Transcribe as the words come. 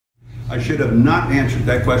I should have not answered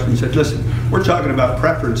that question and said, listen, we're talking about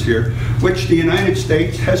preference here, which the United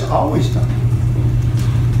States has always done.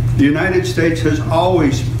 The United States has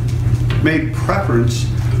always made preference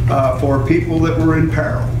for people that were in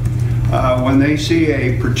peril. When they see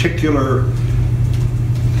a particular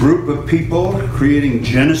group of people creating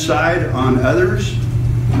genocide on others,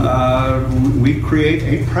 we create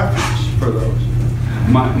a preference for those.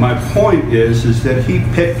 My point is that he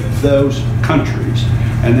picked those countries,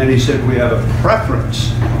 and then he said we have a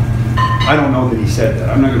preference. I don't know that he said that.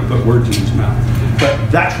 I'm not going to put words in his mouth,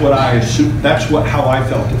 but that's what I assumed. That's how I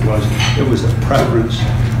felt it was. It was a preference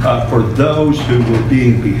for those who were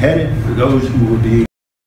being beheaded, for those who were being